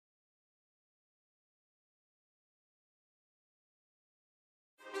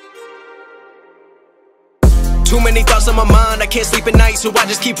Too many thoughts on my mind, I can't sleep at night, so I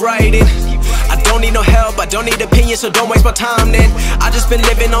just keep writing. I don't need no help, I don't need opinions, so don't waste my time then. I just been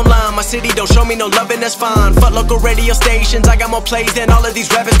living online, my city don't show me no love and that's fine. Fuck local radio stations, I got more plays than all of these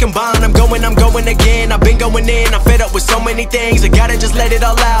rappers combined. I'm going again, I've been going in, I'm fed up with so many things. I gotta just let it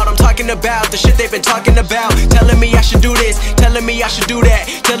all out, I'm talking about the shit they've been talking about. Telling me I should do this, telling me I should do that.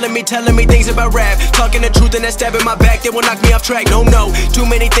 Telling me things about rap. Talking the truth and that stab in my back, they will knock me off track, no. Too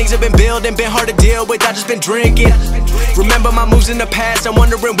many things have been building, been hard to deal with, I just been drinking. Remember my moves in the past, I'm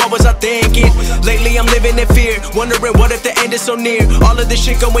wondering what was I thinking. Lately I'm living in fear, wondering what if the end is so near. All of this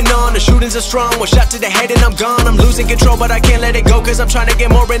shit going on, the shootings are strong. One shot to the head and I'm gone, I'm losing control but I can't let it go. Cause I'm trying to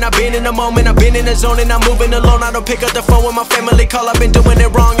get more and I've been in the moment. I've been in the zone and I'm moving alone. I don't pick up the phone when my family call, I've been doing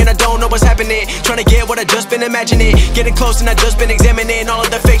it wrong and I don't know what's happening. Trying to get what I just been imagining, getting close and I just been examining all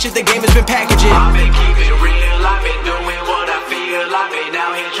of the fake shit the game has been packaging. I've been keeping real, I've been doing what I feel. I've been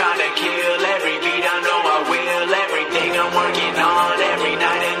out here trying to kill every beat, I know I will. Everything I'm working on, every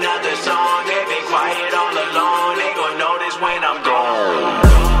night another song. They've been quiet all along, they gon' notice when I'm gone.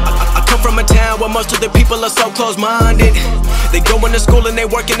 I come from a town where most of the people are so close-minded. They go into school and they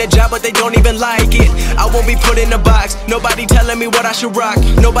work in a job but they don't even like it. I won't be put in a box, nobody telling me what I should rock.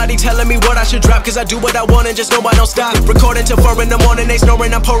 Nobody telling me what I should drop, cause I do what I want and just know I don't stop. Recording till 4 in the morning, they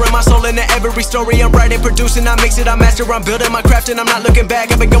snoring. I'm pouring my soul into every story. I'm writing, producing, I mix it, I master. I'm building my craft and I'm not looking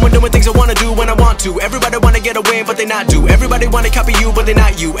back. I've been going doing things I wanna do when I want to. Everybody wanna get a win but they not do. Everybody wanna copy you but they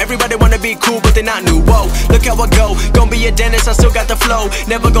not you. Everybody wanna be cool but they not new. Whoa, look how I go, gonna be a dentist, I still got the flow.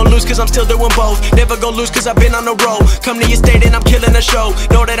 Never gonna lose cause I'm still doing both. Never gonna lose cause I've been on the road. Come to your state and I'm killing the show.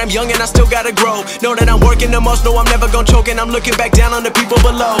 Know that I'm young and I still gotta grow. Know that I'm working the most, know I'm never gonna choke. And I'm looking back down on the people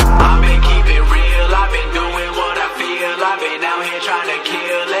below. I've been keeping real, I've been doing what I feel. I've been out here trying to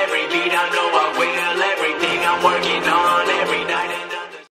kill every beat, I know I will. Everything I'm working on, every